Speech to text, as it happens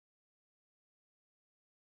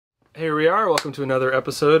Here we are. Welcome to another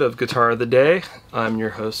episode of Guitar of the Day. I'm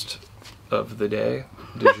your host of the day,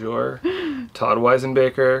 du jour, Todd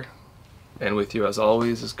Wisenbaker, and with you as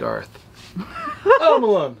always is Garth. Oh,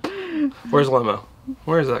 Malone. Where's Lemo?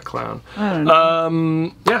 Where's that clown? I don't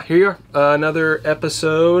know. Yeah, here you are. Another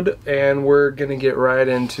episode, and we're gonna get right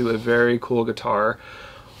into a very cool guitar.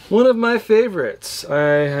 One of my favorites. I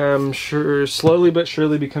am sure slowly but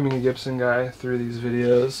surely becoming a Gibson guy through these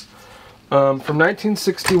videos. From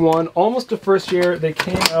 1961, almost a first year. They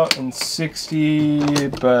came out in 60,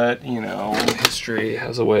 but you know, history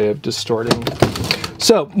has a way of distorting.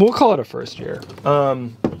 So we'll call it a first year.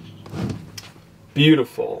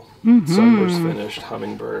 Beautiful sunburst finished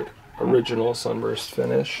Hummingbird, original sunburst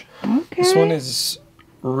finish. Okay. This one is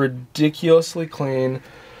ridiculously clean.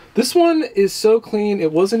 This one is so clean,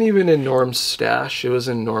 it wasn't even in Norm's stash, it was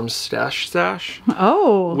in Norm's stash.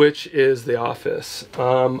 Oh. Which is The Office.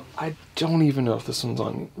 I don't even know if this one's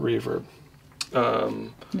on reverb.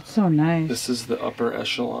 It's so nice. This is the upper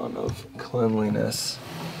echelon of cleanliness.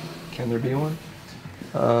 Can there be one?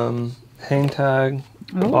 Hang tag,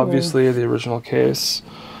 Oh. obviously the original case.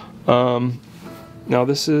 Now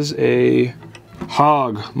this is a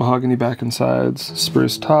Hog, mahogany back and sides,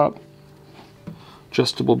 spruce top,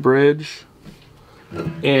 adjustable bridge,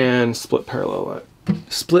 and split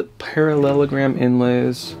parallelogram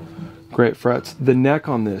inlays, great frets. The neck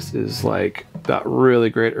on this is like that really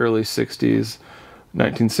great early 60s,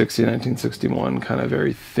 1960, 1961, kind of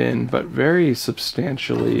very thin, but very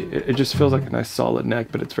substantially, it just feels like a nice solid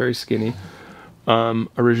neck, but it's very skinny.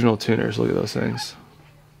 Original tuners, look at those things.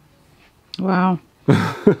 Wow.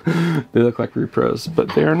 They look like repros,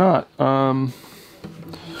 but they are not.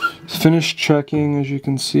 Finish checking, as you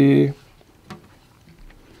can see.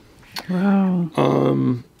 Wow.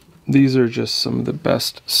 These are just some of the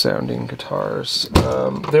best sounding guitars.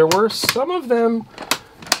 There were some of them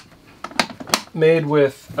made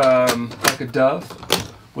with like a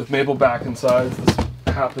Dove with maple back and sides. This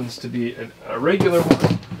happens to be a regular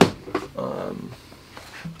one.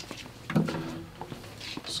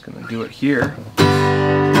 Just gonna do it here.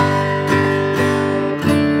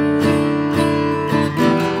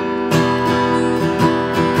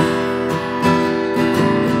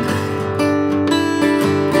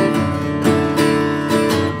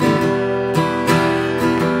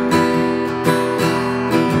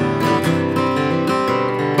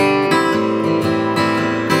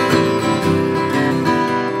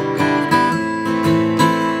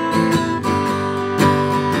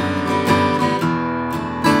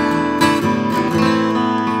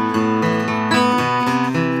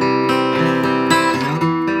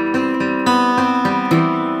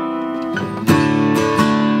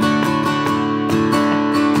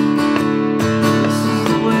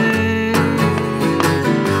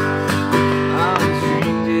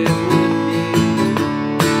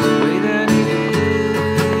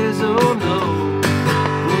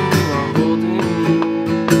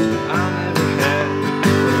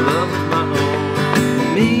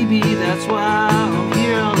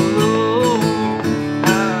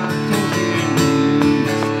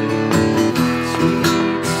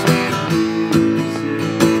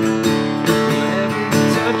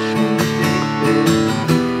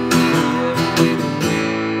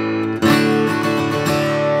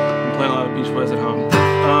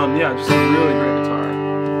 Yeah, just a really great guitar.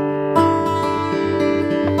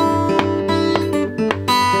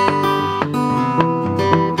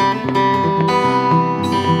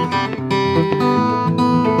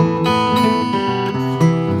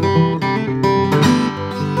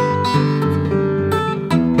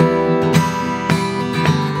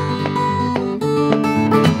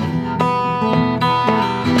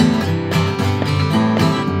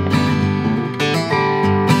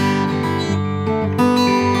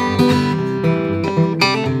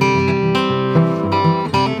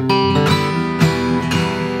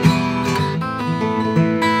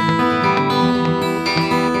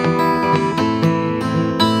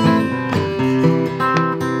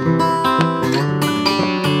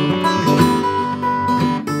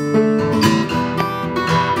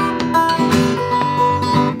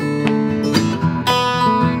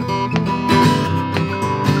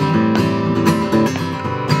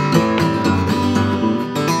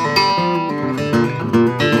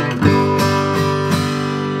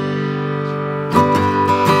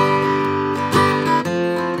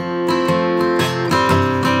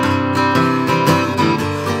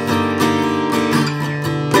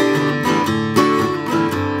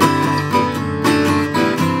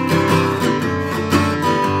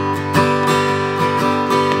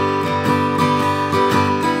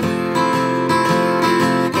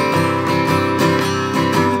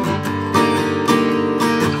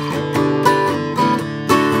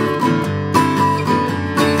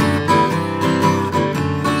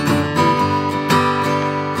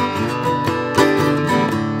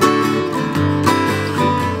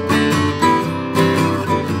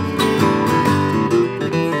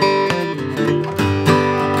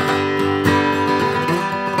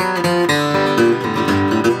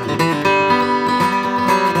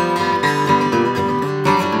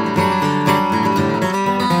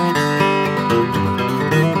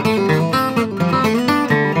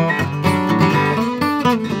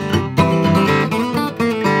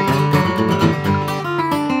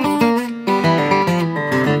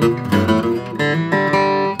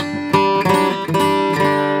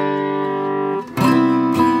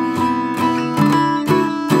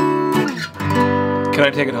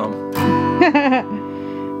 take it home.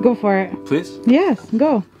 Go for it. Please? Yes,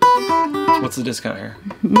 go. What's the discount here?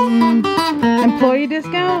 Employee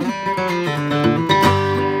discount?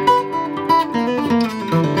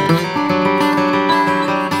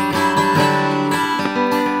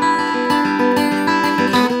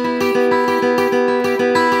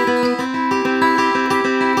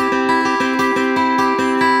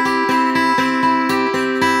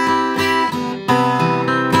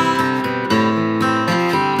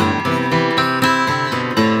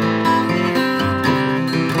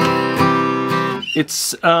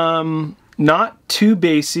 It's not too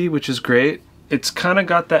bassy, which is great. It's kind of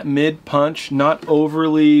got that mid punch, not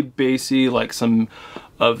overly bassy like some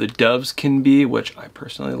of the Doves can be, which I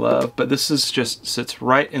personally love, but this is just sits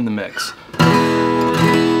right in the mix.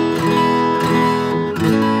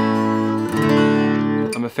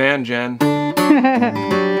 I'm a fan, Jen.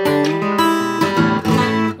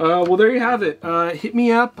 Well, there you have it. Hit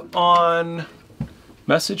me up on...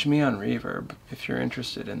 Message me on Reverb if you're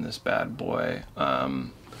interested in this bad boy.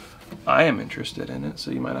 I am interested in it,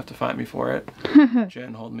 so you might have to fight me for it.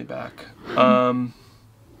 Jen, hold me back.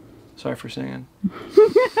 Sorry for singing.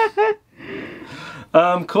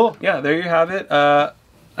 Cool. Yeah, there you have it.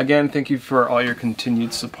 Again, thank you for all your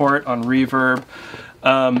continued support on Reverb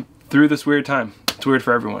through this weird time. It's weird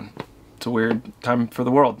for everyone. It's a weird time for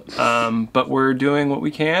the world. But we're doing what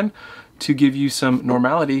we can to give you some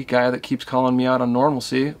normality. Guy that keeps calling me out on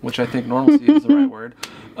normalcy, which I think normalcy is the right word.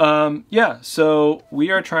 Yeah, so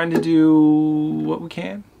we are trying to do what we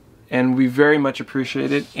can, and we very much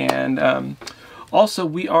appreciate it. And also,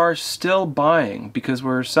 we are still buying because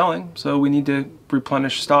we're selling, so we need to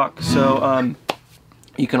replenish stock. So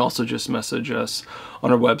you can also just message us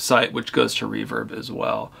on our website, which goes to Reverb as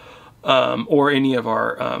well, or any of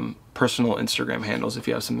our personal Instagram handles if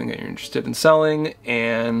you have something that you're interested in selling,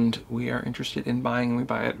 and we are interested in buying, and we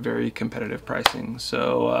buy at very competitive pricing.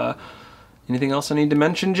 So anything else I need to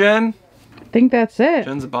mention, Jen? I think that's it.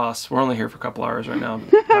 Jen's a boss. We're only here for a couple hours right now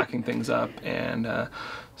packing things up, and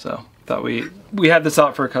so thought we had this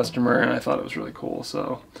out for a customer, and I thought it was really cool.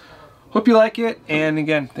 So hope you like it, and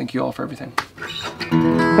again, thank you all for everything.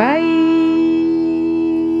 Bye.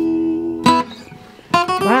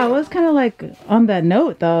 Wow, it was kind of like on that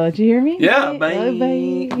note, though. Did you hear me? Yeah, bye.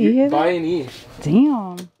 Bye. You hear that? Bye and E.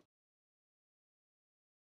 Damn.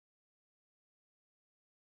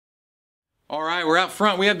 All right, we're out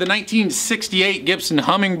front. We have the 1968 Gibson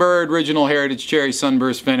Hummingbird, original heritage cherry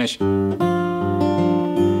sunburst finish.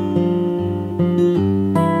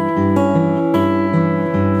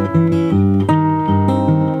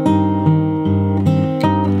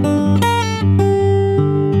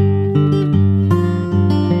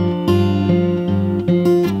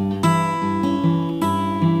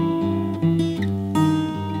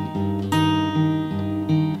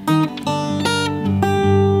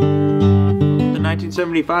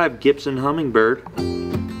 1975 Gibson Hummingbird.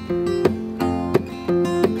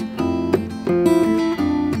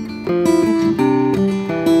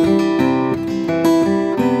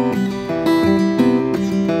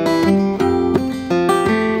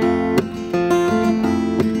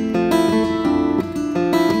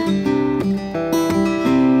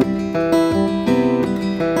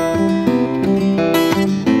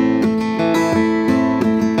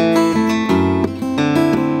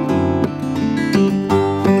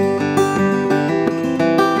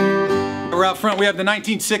 Front we have the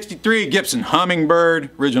 1963 Gibson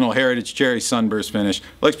Hummingbird, original heritage cherry sunburst finish.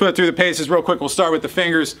 Let's put it through the paces real quick. We'll start with the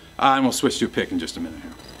fingers and we'll switch to a pick in just a minute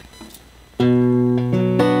here.